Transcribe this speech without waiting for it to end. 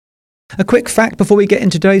A quick fact before we get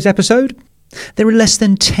into today's episode. There are less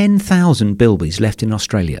than 10,000 bilbies left in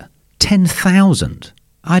Australia. 10,000.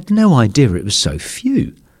 I had no idea it was so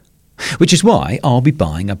few. Which is why I'll be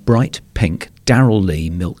buying a bright pink Darrell Lea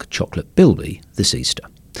milk chocolate bilby this Easter.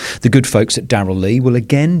 The good folks at Darrell Lea will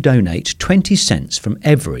again donate 20 cents from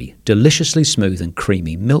every deliciously smooth and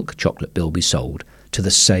creamy milk chocolate bilby sold to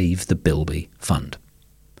the Save the Bilby Fund.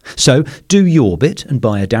 So do your bit and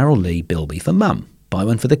buy a Darrell Lea bilby for Mum. Buy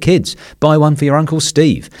one for the kids. Buy one for your Uncle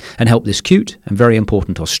Steve. And help this cute and very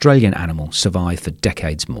important Australian animal survive for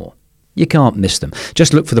decades more. You can't miss them.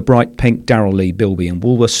 Just look for the bright pink Darrell Lea bilby in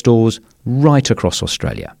Woolworths stores right across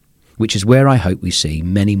Australia, which is where I hope we see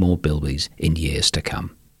many more bilbies in years to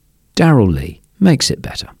come. Darrell Lea makes it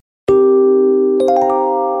better.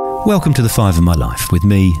 Welcome to The Five of My Life with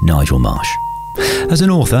me, Nigel Marsh. As an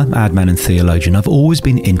author, ad man and theologian, I've always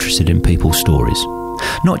been interested in people's stories.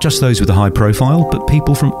 Not just those with a high profile, but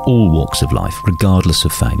people from all walks of life, regardless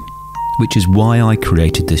of fame. Which is why I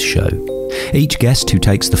created this show. Each guest who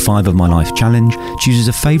takes the 5 of My Life challenge chooses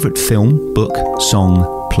a favourite film, book,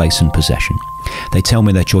 song, place and possession. They tell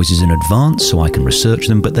me their choices in advance so I can research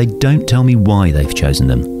them, but they don't tell me why they've chosen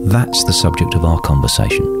them. That's the subject of our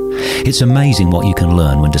conversation. It's amazing what you can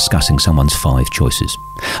learn when discussing someone's 5 choices.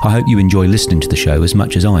 I hope you enjoy listening to the show as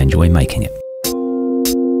much as I enjoy making it.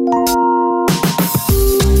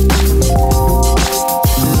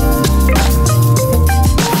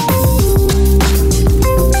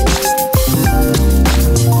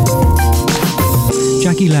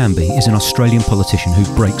 Jacqui Lambie is an Australian politician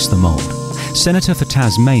who breaks the mould. Senator for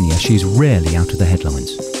Tasmania, she's rarely out of the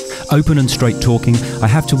headlines. Open and straight talking, I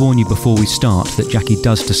have to warn you before we start that Jacqui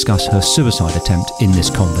does discuss her suicide attempt in this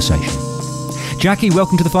conversation. Jacqui,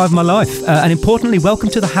 welcome to The 5 of My Life. And importantly, welcome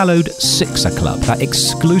to the hallowed Sixer Club, that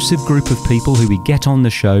exclusive group of people who we get on the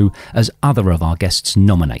show as other of our guests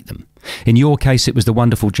nominate them. In your case, it was the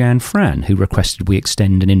wonderful Jan Fran who requested we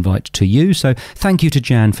extend an invite to you, so thank you to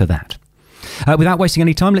Jan for that. Without wasting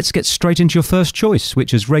any time, let's get straight into your first choice,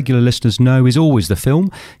 which, as regular listeners know, is always the film.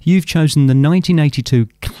 You've chosen the 1982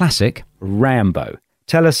 classic Rambo.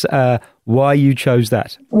 Tell us why you chose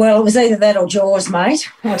that. Well, it was either that or Jaws, mate,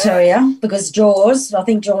 I'll tell you, because I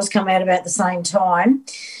think Jaws come out about the same time,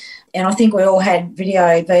 and I think we all had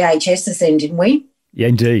video VHSs then, didn't we? Yeah,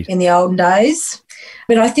 indeed. In the olden days.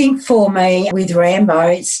 But I think for me, with Rambo,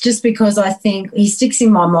 it's just because I think he sticks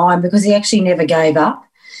in my mind because he actually never gave up.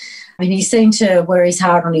 I mean, he seemed to wear his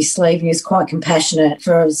heart on his sleeve. He was quite compassionate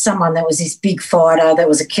for someone that was this big fighter, that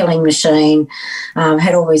was a killing machine,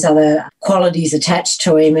 had all these other qualities attached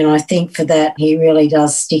to him. And I think for that, he really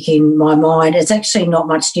does stick in my mind. It's actually not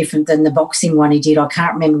much different than the boxing one he did. I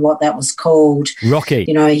can't remember what that was called. Rocky.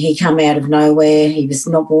 You know, he come out of nowhere. He was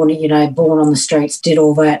not born on the streets, did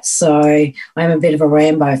all that. So I am a bit of a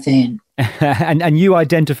Rambo fan. and you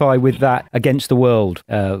identify with that against the world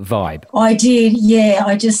vibe. I did, yeah.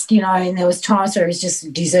 I just, and there was times where he was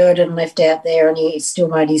just deserted and left out there, and he still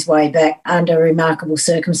made his way back under remarkable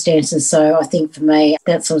circumstances. So I think for me,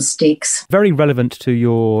 that sort of sticks. Very relevant to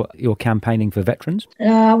your campaigning for veterans?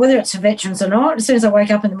 Whether it's for veterans or not, as soon as I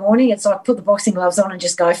wake up in the morning, it's like put the boxing gloves on and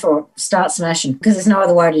just go for it, start smashing, because there's no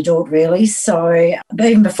other way to do it really. So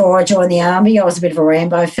even before I joined the army, I was a bit of a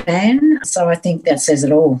Rambo fan. So I think that says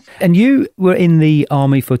it all. And you were in the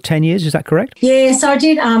army for 10 years, is that correct? Yeah, so I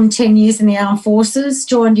did 10 years in the armed forces,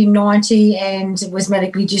 joined in 90 and was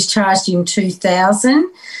medically discharged in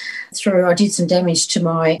 2000. I did some damage to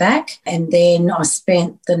my back, and then I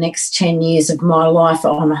spent the next 10 years of my life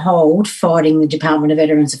on hold fighting the Department of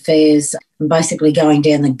Veterans Affairs and basically going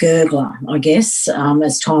down the gurgler, I guess,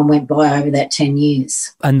 as time went by over that 10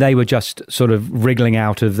 years. And they were just sort of wriggling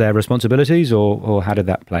out of their responsibilities, or how did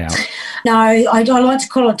that play out? No, I like to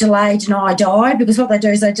call it delay, deny, die, because what they do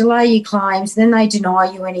is they delay your claims, then they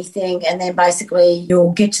deny you anything, and then basically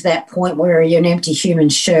you'll get to that point where you're an empty human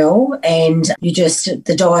shell, and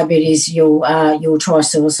the die bit is you'll try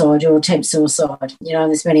suicide, you'll attempt suicide.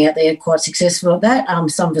 There's many out there quite successful at that.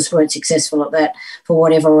 Some of us weren't successful at that for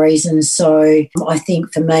whatever reason. So I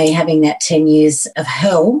think for me, having that 10 years of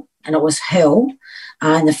hell, and it was hell,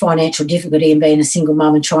 and the financial difficulty and being a single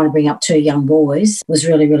mum and trying to bring up 2 young boys was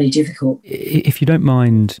really, really difficult. If you don't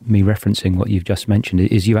mind me referencing what you've just mentioned,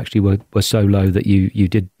 is you actually were so low that you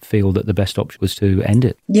did feel that the best option was to end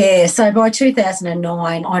it? Yeah, so by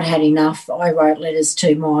 2009, I'd had enough. I wrote letters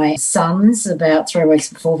to my sons about 3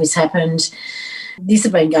 weeks before this happened, This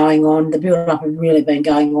had been going on, the build-up had really been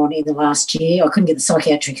going on in the last year. I couldn't get the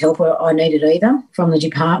psychiatric help I needed either from the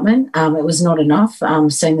department. It was not enough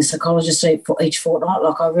seeing the psychologist each fortnight.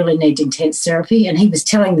 Like, I really need intense therapy. And he was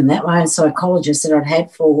telling them that. My own psychologist that I'd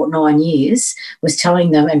had for 9 years was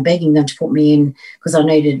telling them and begging them to put me in because I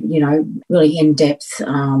needed, really in-depth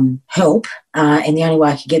help. And the only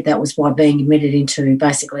way I could get that was by being admitted into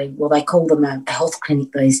basically, well, they call them a health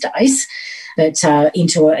clinic these days, but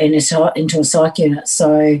into a psych unit.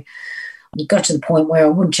 So it got to the point where I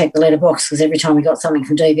wouldn't check the letterbox because every time we got something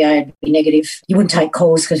from DVA, it'd be negative. You wouldn't take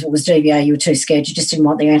calls because if it was DVA, you were too scared. You just didn't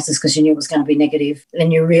want the answers because you knew it was going to be negative.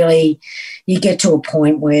 And you get to a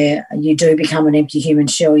point where you do become an empty human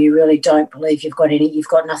shell. You really don't believe you've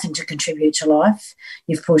got nothing to contribute to life.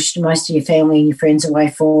 You've pushed most of your family and your friends away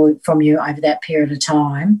from you over that period of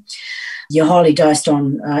time. You're highly dosed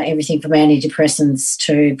on everything from antidepressants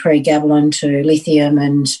to pregabalin to lithium,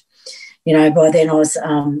 and by then I was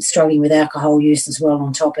struggling with alcohol use as well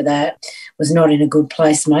on top of that. Was not in a good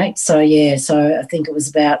place, mate. So I think it was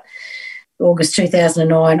about August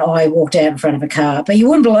 2009, I walked out in front of a car. But you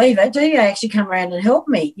wouldn't believe it. DVA actually come around and helped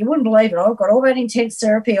me. You wouldn't believe it. I've got all that intense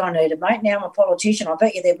therapy I needed, mate. Now I'm a politician. I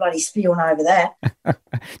bet you they're bloody spewing over that.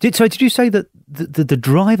 Did you say that the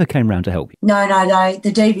driver came round to help you? No.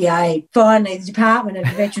 The DVA, finally, the Department of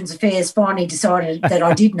Veterans Affairs finally decided that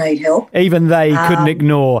I did need help. Even they couldn't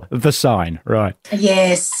ignore the sign, right?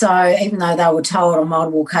 Yes. So even though they were told on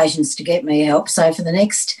multiple occasions to get me help, so for the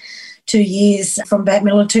next 2 years, from about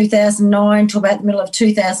middle of 2009 to about the middle of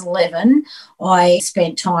 2011, I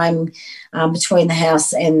spent time between the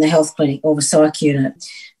house and the health clinic or the psych unit.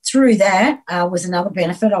 Through that was another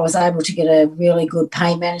benefit. I was able to get a really good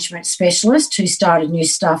pain management specialist who started new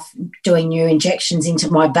stuff, doing new injections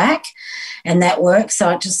into my back, and that worked. So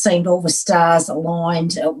it just seemed all the stars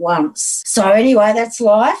aligned at once. So anyway, that's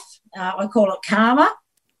life. I call it karma,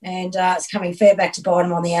 and it's coming fair back to bite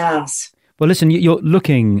 'em on the arse. Well, listen, you're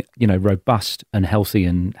looking, robust and healthy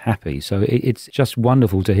and happy. So it's just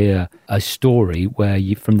wonderful to hear a story where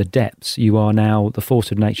from the depths, you are now the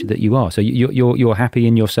force of nature that you are. So you're happy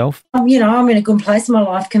in yourself? I'm in a good place in my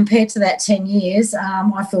life compared to that 10 years.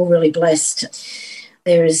 I feel really blessed.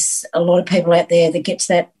 There is a lot of people out there that get to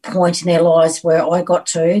that point in their lives where I got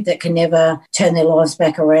to that can never turn their lives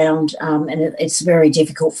back around, and it's very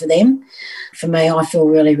difficult for them. For me, I feel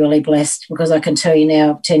really, really blessed because I can tell you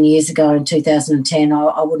now, 10 years ago in 2010,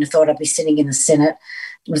 I wouldn't have thought I'd be sitting in the Senate.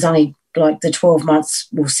 It was only like the 12 months,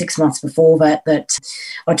 6 months before that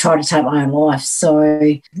I tried to take my own life. So,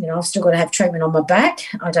 I've still got to have treatment on my back.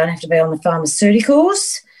 I don't have to be on the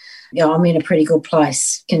pharmaceuticals. I'm in a pretty good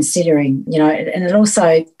place considering, and it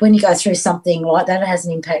also, when you go through something like that, it has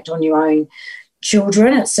an impact on your own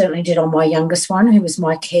children. It certainly did on my youngest one, who was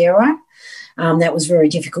my carer. That was a very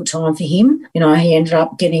difficult time for him. He ended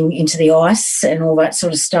up getting into the ice and all that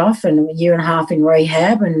sort of stuff, and a year and a half in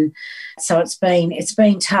rehab, and so it's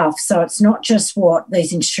been tough. So it's not just what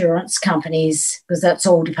these insurance companies, because that's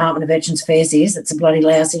all Department of Veterans Affairs is. It's a bloody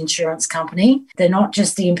lousy insurance company. They're not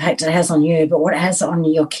just the impact it has on you, but what it has on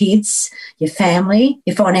your kids, your family,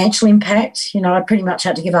 your financial impact. I pretty much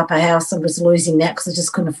had to give up a house. I was losing that because I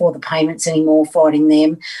just couldn't afford the payments anymore, fighting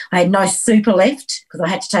them. I had no super left because I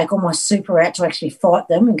had to take all my super out to actually fight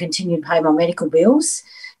them and continue to pay my medical bills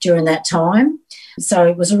during that time. So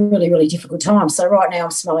it was a really, really difficult time. So right now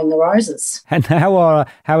I'm smelling the roses. And how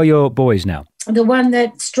are your boys now? The one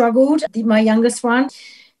that struggled, my youngest one,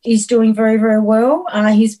 is doing very, very well.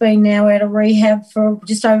 He's been now out of rehab for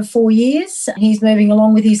just over 4 years. He's moving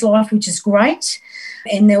along with his life, which is great.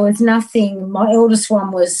 And there was nothing. My eldest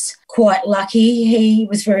one was quite lucky. He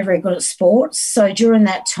was very, very good at sports. So during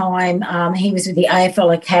that time, he was with the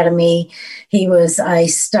AFL Academy. He was a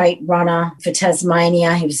state runner for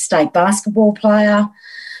Tasmania. He was a state basketball player,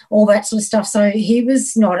 all that sort of stuff. So he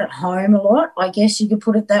was not at home a lot, I guess you could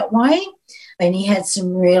put it that way. And he had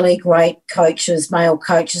some really great coaches, male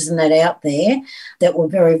coaches and that out there that were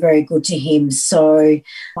very, very good to him. So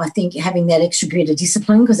I think having that extra bit of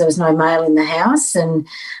discipline, because there was no male in the house, and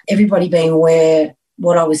everybody being aware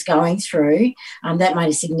what I was going through, that made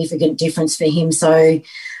a significant difference for him. So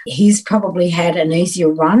he's probably had an easier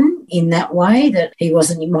run in that way, that he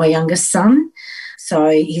wasn't my youngest son. So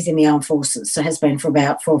he's in the armed forces, so has been for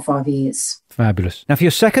about 4 or 5 years. Fabulous. Now, for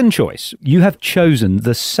your second choice, you have chosen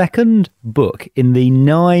the second book in the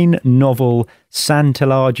 9-novel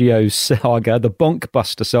Sant'Elagio saga, the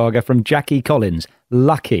Bonkbuster saga from Jacqui Collins,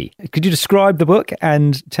 Lucky. Could you describe the book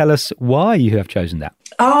and tell us why you have chosen that?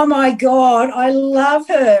 Oh, my God. I love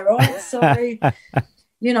her, right? So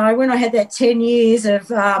you know, when I had that 10 years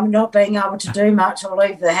of not being able to do much or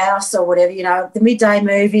leave the house or whatever, you know, the midday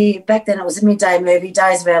movie, back then it was a midday movie,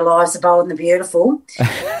 Days of Our Lives, The Bold and the Beautiful.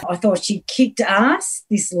 I thought she kicked ass,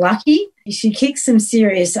 this Lucky. She kicked some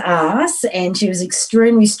serious ass, and she was an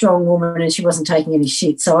extremely strong woman, and she wasn't taking any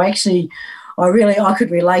shit. So I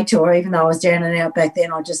could relate to her, even though I was down and out back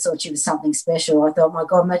then. I just thought she was something special. I thought, my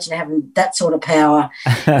God, imagine having that sort of power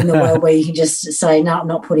in the world where you can just say, no, I'm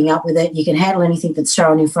not putting up with it. You can handle anything that's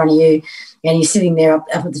thrown in front of you, and you're sitting there up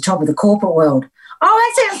at the top of the corporate world.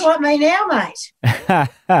 Oh, that sounds like me now, mate.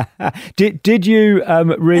 Did you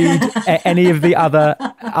read any of the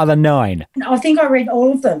other 9? I think I read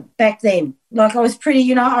all of them back then. Like, I was pretty,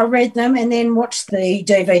 you know, I read them and then watched the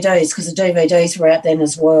DVDs, because the DVDs were out then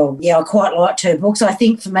as well. Yeah, I quite liked her books. I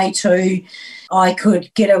think for me too, I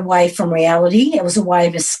could get away from reality. It was a way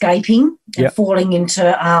of escaping and falling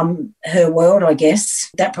into her world, I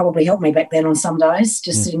guess. That probably helped me back then on some days,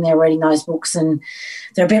 just sitting there reading those books. And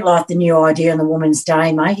they're a bit like The New Idea and The Woman's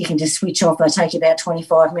Day, mate. You can just switch off. They take you about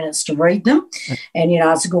 25 minutes to read them. And, you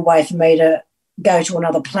know, it's a good way for me to go to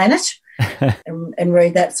another planet and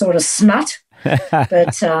read that sort of smut.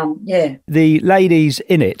 But, yeah. The ladies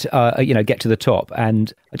in it, get to the top.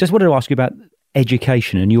 And I just wanted to ask you about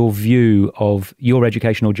education and your view of your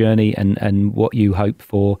educational journey and what you hope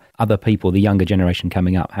for other people, the younger generation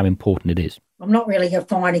coming up, how important it is. I'm not really a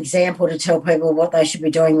fine example to tell people what they should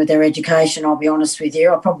be doing with their education, I'll be honest with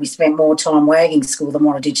you. I probably spent more time wagging school than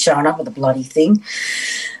what I did showing up with the bloody thing.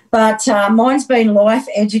 But mine's been life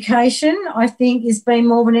education, I think, has been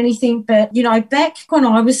more than anything. But, you know, back when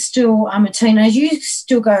I was still a teenager, you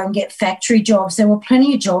still go and get factory jobs. There were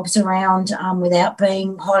plenty of jobs around without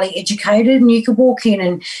being highly educated, and you could walk in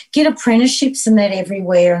and get apprenticeships and that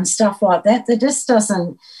everywhere and stuff like that. That just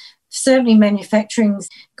doesn't, certainly manufacturing's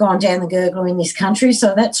gone down the gurgler in this country,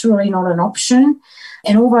 so that's really not an option.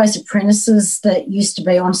 And all those apprentices that used to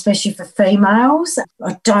be on, especially for females,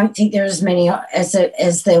 I don't think there are as many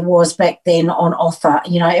as there was back then on offer.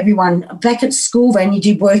 You know, everyone back at school then, you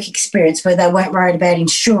did work experience where they weren't worried about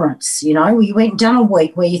insurance. You know, you went and done a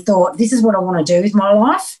week where you thought, this is what I want to do with my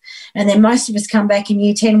life. And then most of us come back in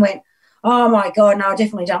year 10 and went, oh, my God, no, I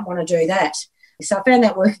definitely don't want to do that. So I found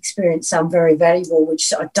that work experience very valuable,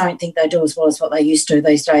 which I don't think they do as well as what they used to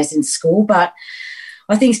these days in school. But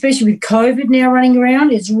I think especially with COVID now running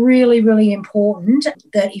around, it's really, really important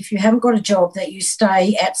that if you haven't got a job that you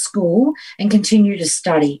stay at school and continue to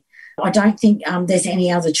study. I don't think there's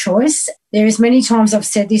any other choice. There is many times I've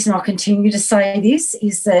said this, and I'll continue to say this,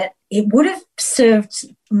 is that it would have served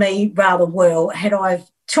me rather well had I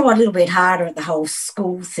tried a little bit harder at the whole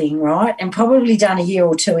school thing, right, and probably done a year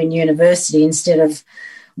or two in university instead of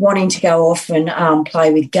wanting to go off and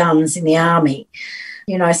play with guns in the army.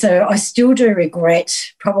 You know, so I still do regret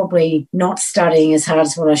probably not studying as hard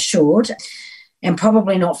as what I should, and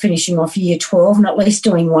probably not finishing off year 12 and at least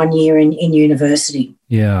doing 1 year in university.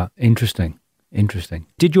 Yeah, interesting.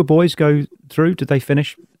 Did your boys go through? Did they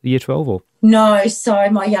finish the year 12 or? No, so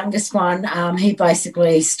my youngest one, he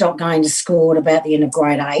basically stopped going to school at about the end of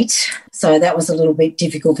grade 8. So that was a little bit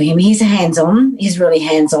difficult for him. He's really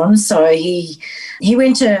hands-on. So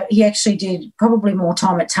he actually did probably more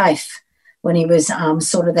time at TAFE when he was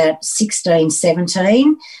sort of that 16,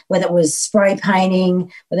 17, whether it was spray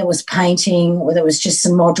painting, whether it was painting, whether it was just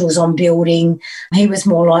some modules on building. He was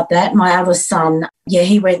more like that. My other son,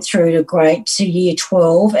 he went through to year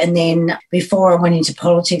 12, and then before I went into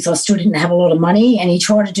politics, I still didn't have a lot of money, and he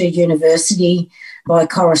tried to do university by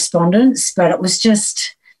correspondence, but it was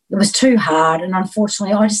too hard, and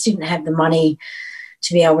unfortunately I just didn't have the money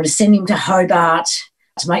to be able to send him to Hobart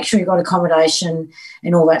to make sure he got accommodation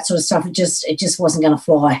and all that sort of stuff. It just wasn't going to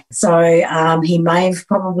fly. So he may have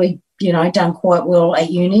probably, done quite well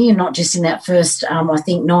at uni, and not just in that first, I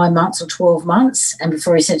think 9 months or 12 months. And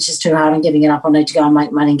before he said, it's just too hard, I'm giving it up. I need to go and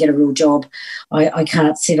make money and get a real job. I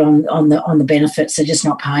can't sit on the benefits. They're just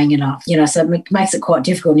not paying enough. So it makes it quite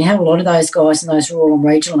difficult. And you have a lot of those guys in those rural and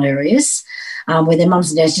regional areas where their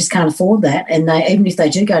mums and dads just can't afford that. And even if they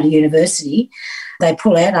do go to university, they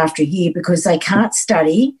pull out after a year because they can't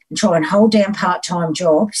study and try and hold down part-time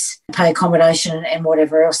jobs, pay accommodation and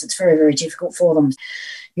whatever else. It's very, very difficult for them.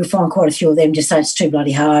 You'll find quite a few of them just say it's too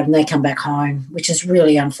bloody hard and they come back home, which is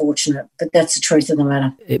really unfortunate, but that's the truth of the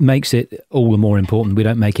matter. It makes it all the more important. We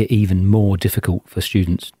don't make it even more difficult for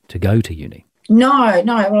students to go to uni. No.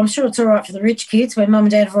 Well, I'm sure it's all right for the rich kids when mum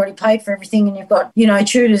and dad have already paid for everything and you've got,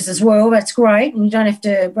 tutors as well. That's great. And you don't have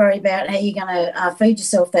to worry about how you're going to feed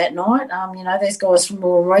yourself that night. Those guys from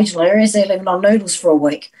rural regional areas, they're living on noodles for a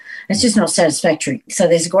week. It's just not satisfactory. So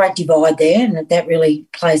there's a great divide there, and that really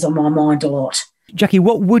plays on my mind a lot. Jacqui,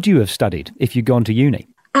 what would you have studied if you'd gone to uni?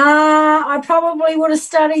 I probably would have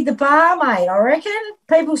studied the barmaid, I reckon.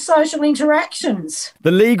 People's social interactions.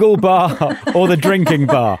 The legal bar or the drinking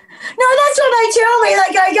bar? No, that's what they tell me.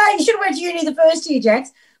 They go, you should have went to uni the first year,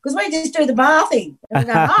 Jax, because we just do the bar thing. And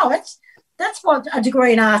we go, that's what a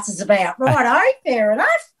degree in arts is about. Righto, fair enough.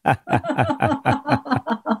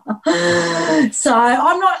 So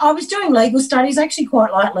I was doing legal studies. I actually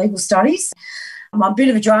quite like legal studies. I'm a bit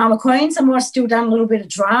of a drama queen, so I might have still done a little bit of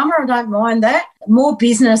drama. I don't mind that. More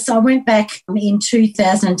business. I went back in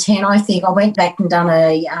 2010, I think. I went back and done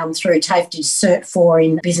through TAFE, did Cert 4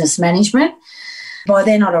 in business management. By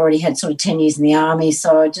then, I'd already had sort of 10 years in the army,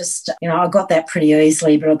 so I just, I got that pretty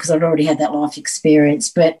easily because I'd already had that life experience.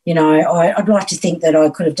 But, I'd like to think that I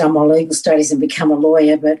could have done my legal studies and become a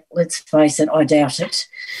lawyer, but let's face it, I doubt it.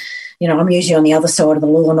 I'm usually on the other side of the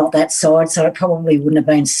law, not that side, so it probably wouldn't have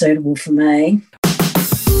been suitable for me.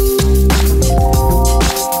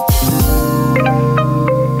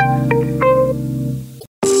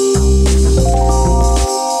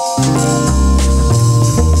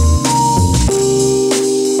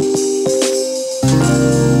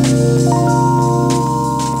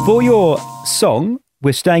 For your song,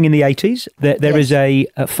 we're staying in the 80s. There is a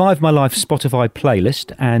Five My Life Spotify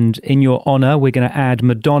playlist, and in your honour, we're going to add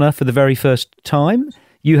Madonna for the very first time.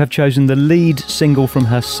 You have chosen the lead single from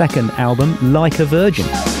her second album, Like a Virgin.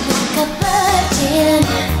 Like a virgin,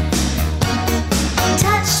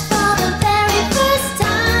 touched for the very first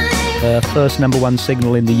time. Her first number one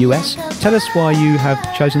signal in the US. Tell us why you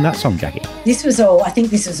have chosen that song, Jacqui. I think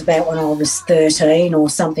this was about when I was 13 or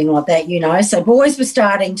something like that, So boys were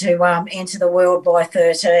starting to enter the world by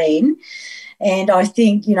 13. And I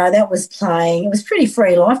think, that was playing. It was pretty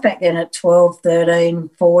free life back then at 12, 13,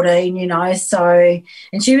 14, So,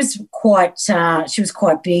 and she was quite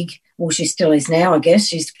big. Well, she still is now, I guess.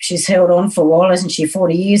 She's held on for a while, hasn't she?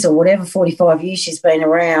 40 years or whatever, 45 years she's been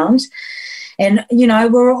around. And, we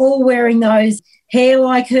were all wearing those hair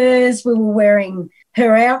like hers. We were wearing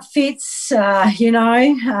her outfits,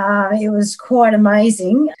 it was quite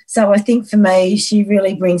amazing. So I think for me, she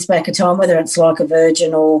really brings back a time, whether it's Like a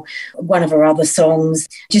Virgin or one of her other songs,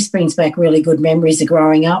 just brings back really good memories of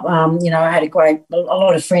growing up. I had a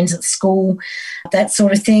lot of friends at school, that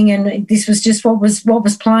sort of thing, and this was just what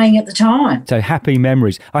was playing at the time. So happy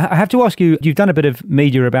memories. I have to ask you, you've done a bit of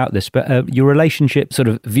media about this, but your relationship sort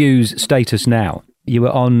of views status now. You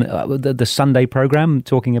were on the Sunday programme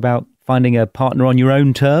talking about finding a partner on your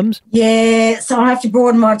own terms? Yeah, so I have to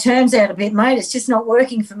broaden my terms out a bit, mate. It's just not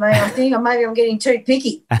working for me, I think, or maybe I'm getting too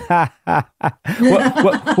picky.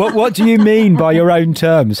 What do you mean by your own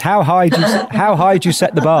terms? How high do you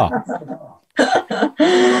set the bar?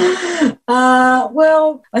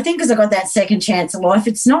 Well, I think because I got that second chance at life,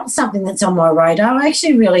 it's not something that's on my radar. I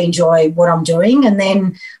actually really enjoy what I'm doing, and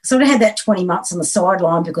then sort of had that 20 months on the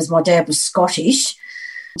sideline because my dad was Scottish,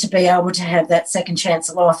 to be able to have that second chance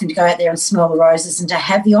at life and to go out there and smell the roses and to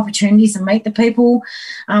have the opportunities and meet the people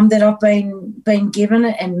that I've been given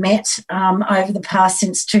and met over the past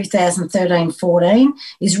since 2013-14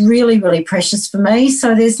 is really, really precious for me.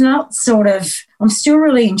 So there's not I'm still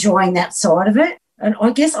really enjoying that side of it. And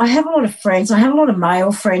I guess I have a lot of friends. I have a lot of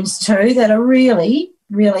male friends too that are really,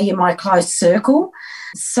 really in my close circle.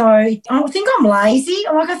 So I think I'm lazy.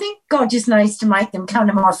 I think God just needs to make them come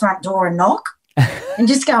to my front door and knock. And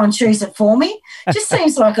just go and choose it for me. Just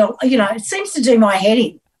seems like it seems to do my head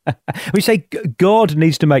in. We say God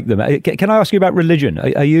needs to make them. Can I ask you about religion?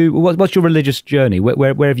 Are you? What's your religious journey?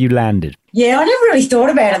 Where have you landed? Yeah, I never really thought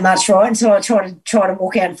about it much, right? Until I try to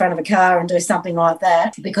walk out in front of a car and do something like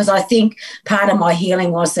that. Because I think part of my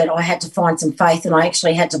healing was that I had to find some faith, and I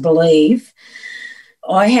actually had to believe.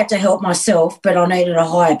 I had to help myself, but I needed a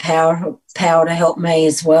higher power to help me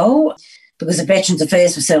as well. Because the Veterans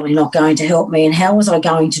Affairs were certainly not going to help me. And how was I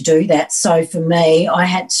going to do that? So for me, I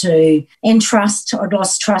had to, and trust, I'd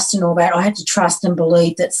lost trust and all that. I had to trust and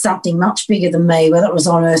believe that something much bigger than me, whether it was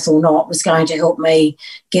on earth or not, was going to help me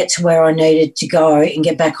get to where I needed to go and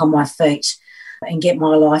get back on my feet and get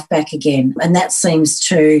my life back again. And that seems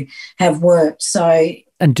to have worked. So.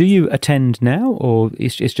 And do you attend now, or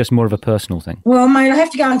it's just more of a personal thing? Well, mate, I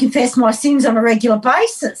have to go and confess my sins on a regular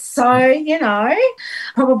basis. So,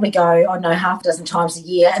 probably go, I don't know, half a dozen times a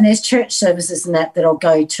year. And there's church services and that I'll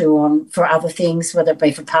go to for other things, whether it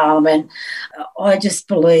be for Parliament. I just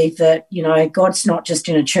believe that, God's not just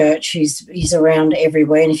in a church. He's around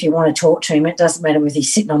everywhere. And if you want to talk to him, it doesn't matter whether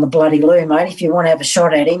he's sitting on the bloody loo, mate. If you want to have a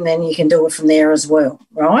shot at him, then you can do it from there as well,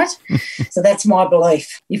 right? So that's my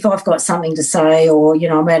belief. If I've got something to say or,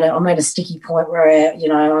 I'm at a sticky point where,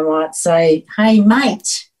 I might say, hey,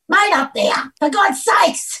 mate up there, for God's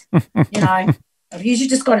sakes, I've usually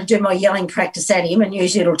just got to do my yelling practice at him, and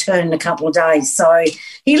usually it'll turn in a couple of days. So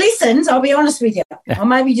he listens, I'll be honest with you. Or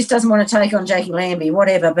maybe he just doesn't want to take on Jacqui Lambie,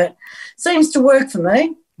 whatever, but seems to work for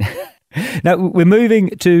me. Now, we're moving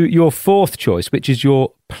to your fourth choice, which is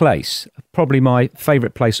your place, probably my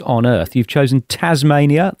favourite place on earth. You've chosen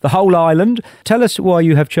Tasmania, the whole island. Tell us why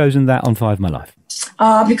you have chosen that on Five My Life.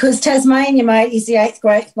 Because Tasmania, mate, is the 8th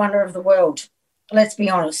great wonder of the world. Let's be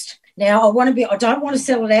honest. Now, I don't want to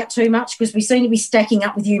sell it out too much because we seem to be stacking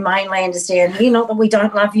up with you mainlanders down here. Not that we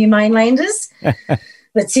don't love you mainlanders,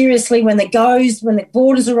 but seriously, when the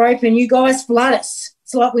borders are open, you guys flood us.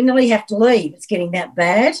 It's like we nearly have to leave. It's getting that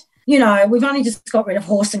bad. You know, we've only just got rid of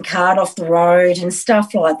horse and cart off the road and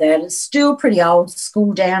stuff like that. It's still pretty old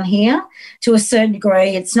school down here to a certain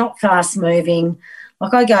degree. It's not fast moving.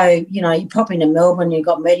 Like I go, you know, you pop into Melbourne, you've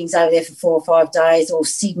got meetings over there for 4 or 5 days, or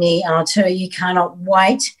Sydney, and I tell you cannot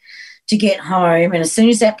wait to get home. And as soon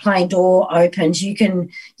as that plane door opens, you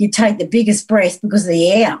take the biggest breath because of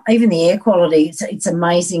the air, even the air quality. It's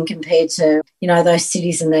amazing compared to, you know, those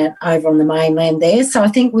cities and that over on the mainland there. So I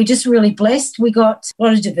think we're just really blessed. We got a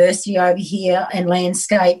lot of diversity over here and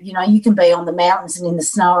landscape. You know, you can be on the mountains and in the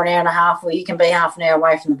snow an hour and a half, or you can be half an hour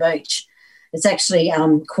away from the beach. It's actually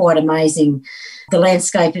quite amazing. The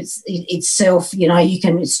landscape itself, you know,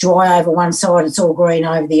 it's dry over one side, it's all green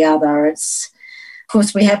over the other. Of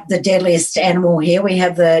course, we have the deadliest animal here. We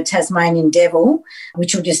have the Tasmanian devil,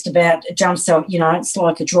 which will just about jump. So, you know, it's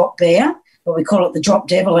like a drop bear, but we call it the drop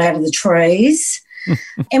devil out of the trees.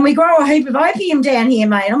 And we grow a heap of opium down here,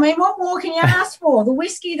 mate. I mean, what more can you ask for? The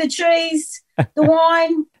whiskey, the cheese, the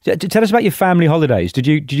wine. Tell us about your family holidays. Did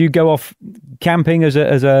you go off camping as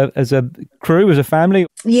a crew, as a family?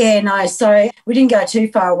 Yeah, no. So we didn't go too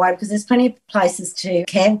far away because there's plenty of places to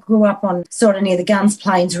camp. Grew up on sort of near the Gunns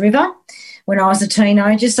Plains River when I was a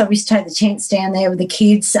teenager. So we used to take the tents down there with the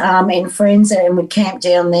kids and friends, and we'd camp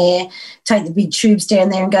down there, take the big tubes down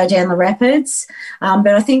there and go down the rapids. But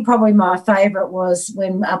I think probably my favourite was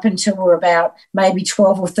when up until we were about maybe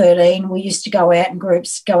 12 or 13, we used to go out in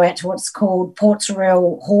groups, go out to what's called Port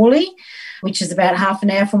Hawley, which is about half an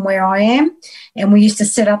hour from where I am. And we used to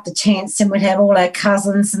set up the tents and we'd have all our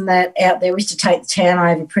cousins and that out there. We used to take the town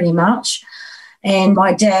over pretty much. And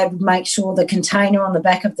my dad would make sure the container on the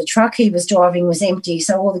back of the truck he was driving was empty,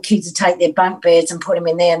 so all the kids would take their bunk beds and put them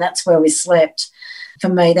in there, and that's where we slept. For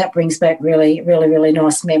me, that brings back really, really, really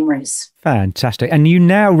nice memories. Fantastic. And you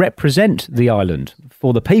now represent the island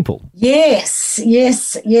for the people. Yes,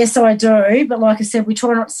 I do. But like I said, we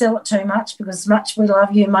try not to sell it too much because as much we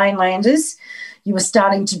love you mainlanders, you were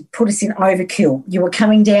starting to put us in overkill. You were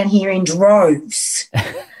coming down here in droves.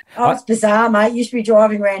 Oh, it's bizarre, mate. You should be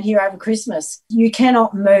driving around here over Christmas. You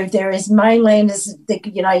cannot move. There is mainlanders,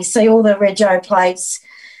 you know, you see all the rego plates,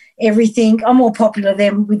 everything. I'm more popular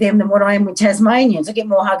with them than what I am with Tasmanians. I get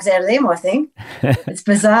more hugs out of them, I think. It's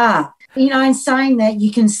bizarre. You know, in saying that,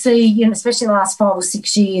 you can see, you know, especially in the last 5 or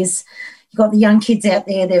 6 years, you've got the young kids out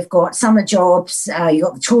there, they've got summer jobs, you've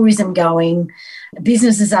got the tourism going,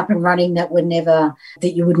 businesses up and running that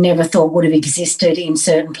you would never thought would have existed in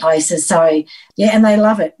certain places. So, yeah, and they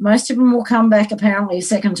love it. Most of them will come back apparently a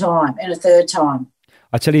second time and a third time.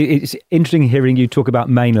 I tell you, it's interesting hearing you talk about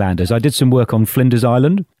mainlanders. I did some work on Flinders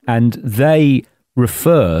Island and they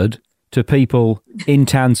referred to people in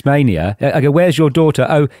Tasmania. I go, where's your daughter?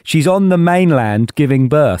 Oh, she's on the mainland giving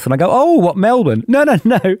birth. And I go, oh, what, Melbourne? No,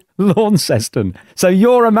 Launceston. So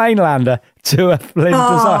you're a mainlander to a Flinders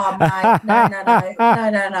Island.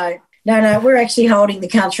 Mate, no. We're actually holding the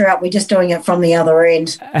country up. We're just doing it from the other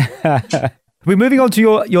end. We're moving on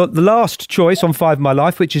to the last choice on Five My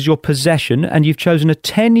Life, which is your possession. And you've chosen a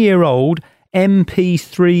 10-year-old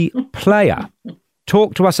MP3 player.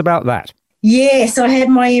 Talk to us about that. Yes, I had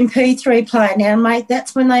my MP3 player. Now, mate,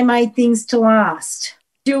 that's when they made things to last.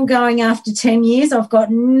 Still going after 10 years. I've got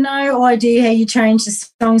no idea how you change the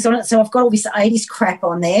songs on it. So I've got all this 80s crap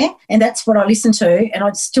on there, and that's what I listen to. And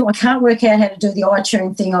I can't work out how to do the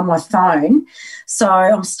iTunes thing on my phone. So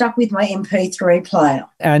I'm stuck with my MP3 player.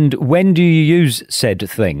 And when do you use said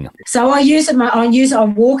thing? So I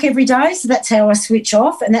walk every day, so that's how I switch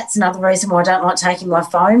off. And that's another reason why I don't like taking my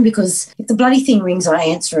phone, because if the bloody thing rings, I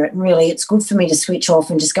answer it. And really, it's good for me to switch off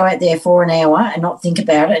and just go out there for an hour and not think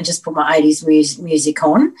about it and just put my 80s music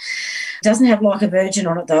on. It doesn't have Like a Virgin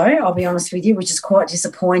on it, though, I'll be honest with you, which is quite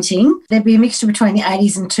disappointing. There'd be a mixture between the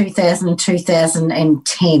 80s and 2000 and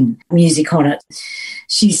 2010 music on it.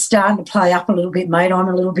 She's starting to play up a little bit, mate. I'm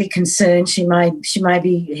a little bit concerned. She may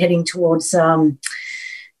be heading towards the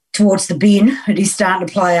bin. It is starting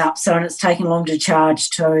to play up, and it's taking long to charge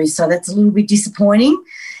too. So that's a little bit disappointing.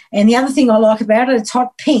 And the other thing I like about it, it's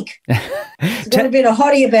hot pink. It's got a bit of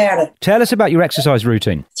hottie about it. Tell us about your exercise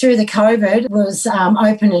routine. Through the COVID, was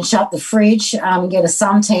open and shut the fridge and get a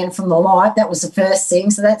suntan from the light. That was the first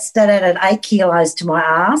thing. So that added 8 kilos to my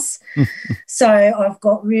ass. So I've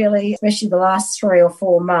got really, especially the last 3 or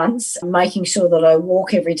 4 months, making sure that I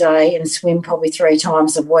walk every day and swim probably 3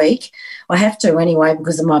 times a week. I have to anyway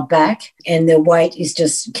because of my back, and the weight is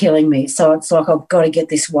just killing me. So it's like I've got to get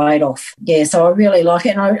this weight off. Yeah, so I really like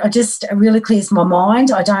it. And it really clears my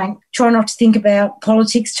mind. I don't try not to think about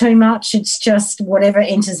politics too much. It's just whatever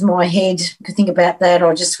enters my head. If I think about that,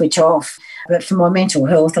 I just switch off. But for my mental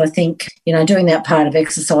health, I think, doing that part of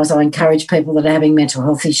exercise, I encourage people that are having mental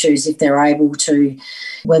health issues, if they're able to,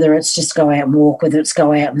 whether it's just go out and walk, whether it's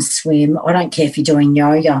go out and swim. I don't care if you're doing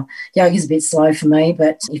yoga. Yoga's a bit slow for me,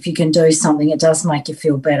 but if you can do something, it does make you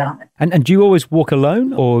feel better. And do you always walk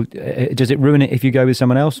alone, or does it ruin it if you go with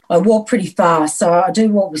someone else? I walk pretty fast, so I do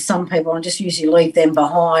walk with some people. I just usually leave them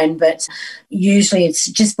behind, but usually it's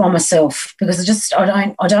just by myself because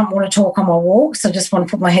I don't want to talk on my walks. I just want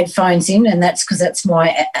to put my headphones in, and that's because that's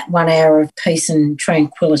my 1 hour of peace and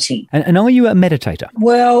tranquility. And are you a meditator?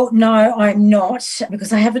 Well, no, I'm not,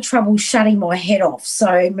 because I have a trouble shutting my head off.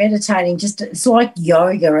 So meditating, it's like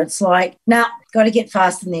yoga. It's like, got to get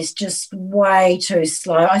faster than this, just way too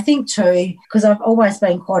slow. I think too, because I've always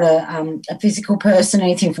been quite a physical person,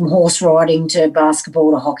 anything from horse riding to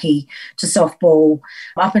basketball to hockey to softball.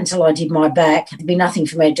 Up until I did my back, there'd be nothing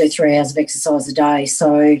for me to do 3 hours of exercise a day.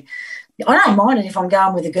 So I don't mind it if I'm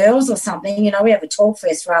going with the girls or something. We have a talk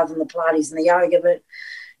fest rather than the Pilates and the yoga, but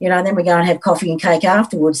then we go and have coffee and cake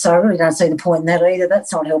afterwards. So I really don't see the point in that either.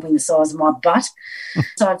 That's not helping the size of my butt.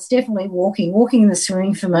 So it's definitely walking in the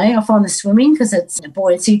swimming for me. I find the swimming, because it's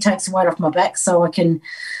buoyancy, takes the weight off my back, so I can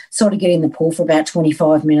sort of get in the pool for about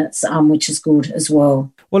 25 minutes, which is good as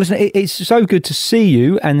well. Well, listen, it's so good to see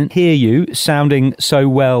you and hear you sounding so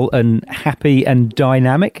well and happy and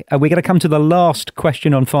dynamic. We're going to come to the last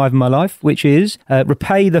question on Five of My Life, which is,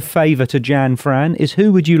 repay the favour to Jan Fran, is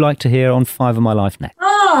who would you like to hear on Five of My Life next?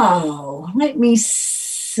 Oh, let me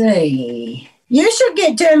see. You should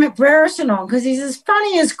get Dermot Brereton on, because he's as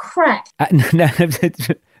funny as crap.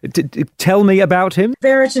 Tell me about him.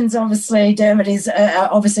 Brereton's Dermot is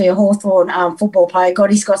obviously a Hawthorn football player. God,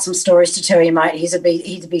 he's got some stories to tell you, mate.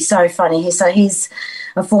 He'd be so funny. He's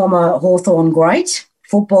a former Hawthorn great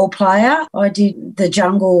football player. I did The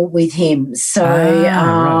Jungle with him. So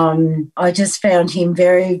right. I just found him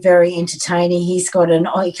very, very entertaining. He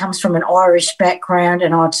comes from an Irish background,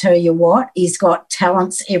 and I'll tell you what, he's got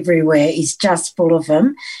talents everywhere. He's just full of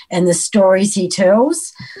them. And the stories he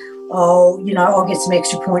tells, I'll get some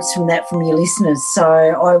extra points from your listeners. So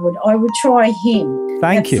I would try him.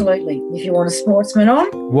 Thank you. Absolutely. If you want a sportsman on.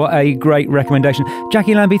 What a great recommendation.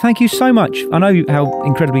 Jacqui Lambie, thank you so much. I know how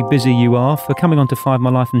incredibly busy you are, for coming on to Five of My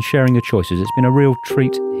Life and sharing your choices. It's been a real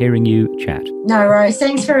treat hearing you chat. No worries.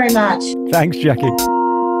 Thanks very much. Thanks, Jacqui.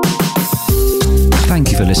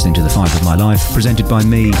 Thank you for listening to The Five of My Life, presented by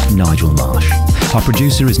me, Nigel Marsh. Our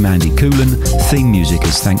producer is Mandy Coolan. Theme music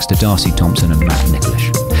is thanks to Darcy Thompson and Matt Nicholish.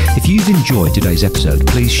 If you've enjoyed today's episode,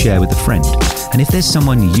 please share with a friend. And if there's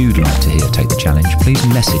someone you'd like to hear take the challenge, please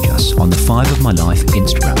message us on the Five of My Life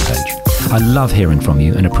Instagram page. I love hearing from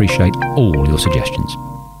you and appreciate all your suggestions.